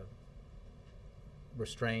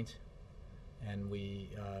restraint, and we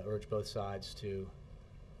urge both sides to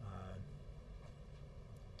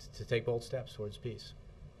take bold steps towards peace.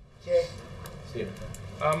 Stephen.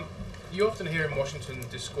 You often hear in Washington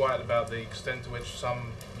disquiet about the extent to which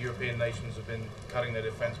some European nations have been cutting their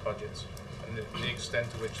defense budgets and the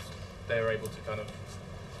extent to which they are able to kind of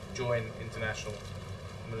join international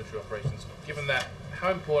military operations. Given that,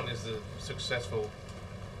 how important is the successful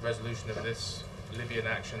resolution of this Libyan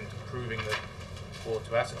action to proving that, or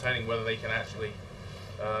to ascertaining whether they can actually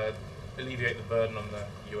alleviate the burden on the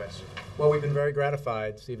U.S.? Well, we've been very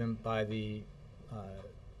gratified, Stephen, by the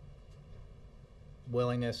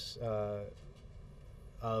willingness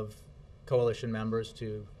of coalition members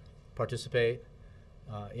to participate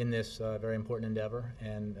in this very important endeavor,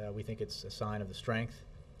 and we think it's a sign of the strength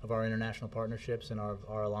of our international partnerships and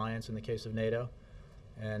our alliance in the case of NATO,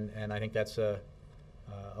 and I think that's a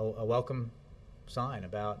welcome sign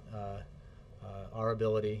about our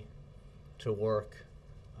ability to work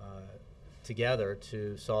together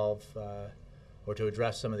to solve or to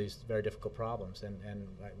address some of these very difficult problems, and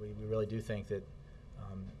we really do think that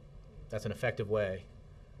that's an effective way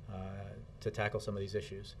to tackle some of these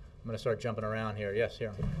issues. I'm going to start jumping around here. Yes,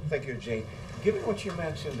 here. Thank you, Jay. Given what you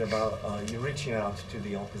mentioned about you reaching out to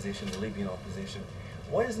the opposition, the Libyan opposition,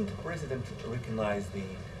 why doesn't the president recognize the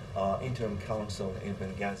interim council in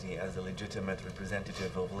Benghazi as a legitimate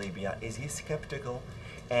representative of Libya? Is he skeptical?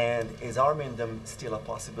 And is arming them still a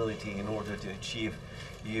possibility in order to achieve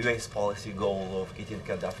U.S. policy goal of getting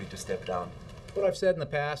Gaddafi to step down? What I've said in the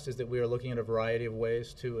past is that we are looking at a variety of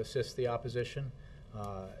ways to assist the opposition,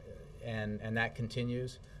 and that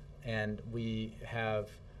continues. And we have,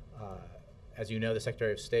 as you know, the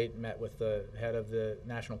Secretary of State met with the head of the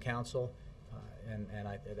National Council, and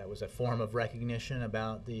that was a form of recognition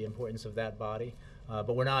about the importance of that body.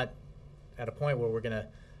 But we're not at a point where we're going to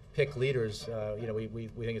pick leaders. You know, we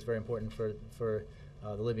think it's very important for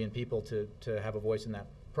the Libyan people to have a voice in that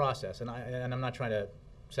process. And I'm not trying to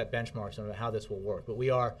set benchmarks on how this will work, but we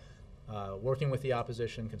are working with the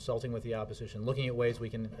opposition, consulting with the opposition, looking at ways we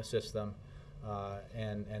can assist them,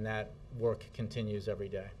 and that work continues every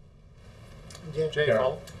day. Jay,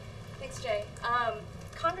 follow. Thanks, Jay.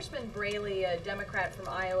 Congressman Braley, a Democrat from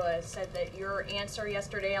Iowa, said that your answer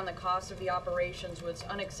yesterday on the cost of the operations was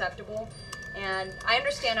unacceptable. And I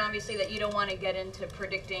understand, obviously, that you don't want to get into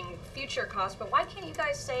predicting future costs, but why can't you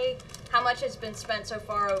guys say how much has been spent so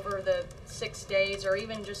far over the 6 days or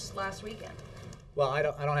even just last weekend? Well, I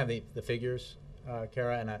don't have the figures,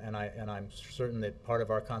 Kara, and I'm certain that part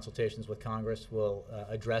of our consultations with Congress will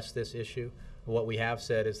address this issue. What we have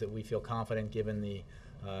said is that we feel confident, given the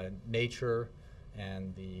nature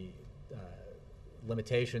and the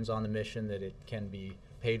limitations on the mission, that it can be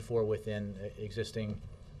paid for within existing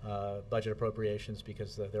budget appropriations,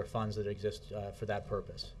 because there are funds that exist for that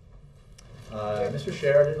purpose. Mr.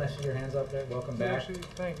 Sheridan, I see your hands up there. Welcome back. Actually,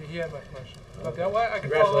 thank you. He had my question. Okay. Okay, well, I can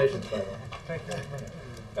Congratulations, by the way. Thank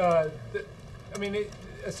you. I mean,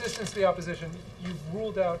 assistance to the opposition, you've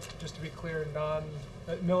ruled out, just to be clear,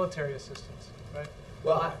 non-military assistance, right?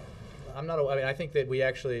 Well, I'm not. I mean, I think that we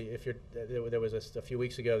actually, there was a few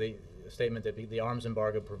weeks ago the statement that the arms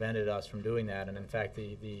embargo prevented us from doing that, and in fact,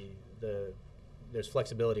 there's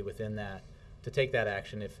flexibility within that to take that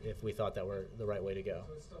action if we thought that were the right way to go.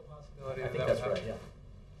 So it's still a possibility. I think that's right. Yeah.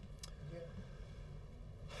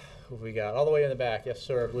 Who have we got? All the way in the back. Yes,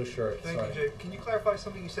 sir. Blue shirt. Thank Sorry. you, Jay. Can you clarify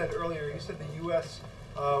something you said earlier? You said the U.S.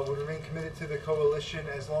 Would remain committed to the coalition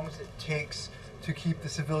as long as it takes to keep the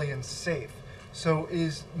civilians safe. So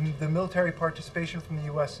is the military participation from the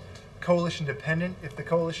U.S. coalition dependent? If the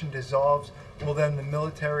coalition dissolves, will then the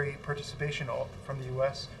military participation from the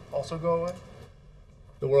U.S. also go away?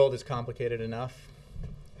 The world is complicated enough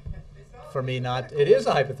for me not. It is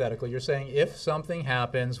hypothetical. You're saying if something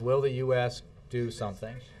happens, will the U.S. do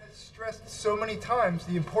something? Has stressed so many times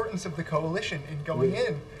the importance of the coalition in going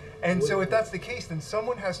in. And so if that's the case, then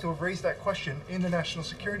someone has to have raised that question in the National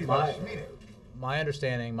Security Council meeting. My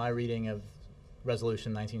understanding, my reading of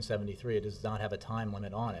Resolution 1973, it does not have a time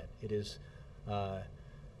limit on it. It is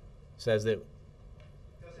says that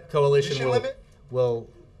coalition will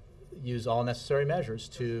use all necessary measures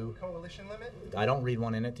to. Coalition limit? I don't read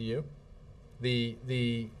one in it. Do you? We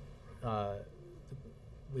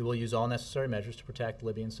will use all necessary measures to protect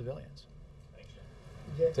Libyan civilians.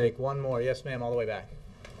 Take one more. Yes, ma'am. All the way back.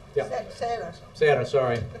 Yeah. Sarah. Sarah,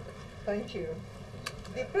 sorry. Thank you.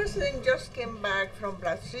 The president just came back from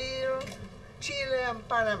Brazil, Chile, and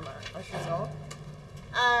Panama, as you know.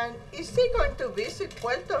 And is he going to visit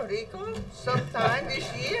Puerto Rico sometime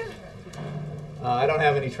this year? I don't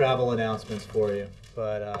have any travel announcements for you,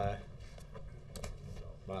 but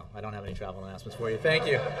well, I don't have any travel announcements for you. Thank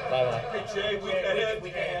you. Bye-bye. Hey, Jay,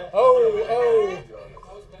 week ahead. Oh.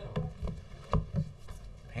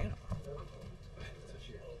 Panama.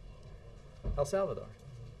 El Salvador.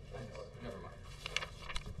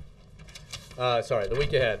 Sorry, the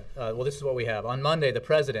week ahead. Well, this is what we have. On Monday, the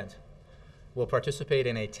president will participate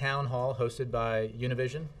in a town hall hosted by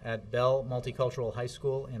Univision at Bell Multicultural High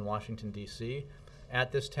School in Washington, D.C.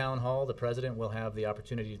 At this town hall, the president will have the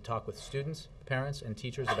opportunity to talk with students, parents, and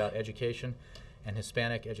teachers about education and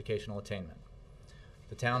Hispanic educational attainment.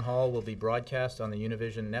 The town hall will be broadcast on the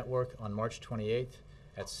Univision network on March 28th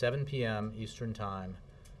at 7 p.m. Eastern Time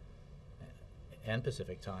and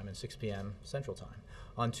Pacific Time and 6 p.m. Central Time.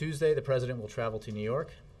 On Tuesday, the president will travel to New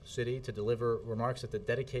York City to deliver remarks at the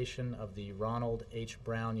dedication of the Ronald H.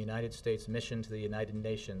 Brown United States Mission to the United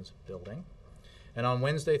Nations building. And on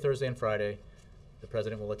Wednesday, Thursday, and Friday, the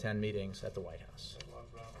president will attend meetings at the White House.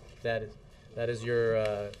 That is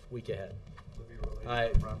your week ahead. I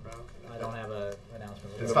don't have an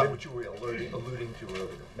announcement. It's not what you were alluding to earlier.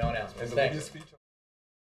 No announcements. And the Thanks. Libya speech.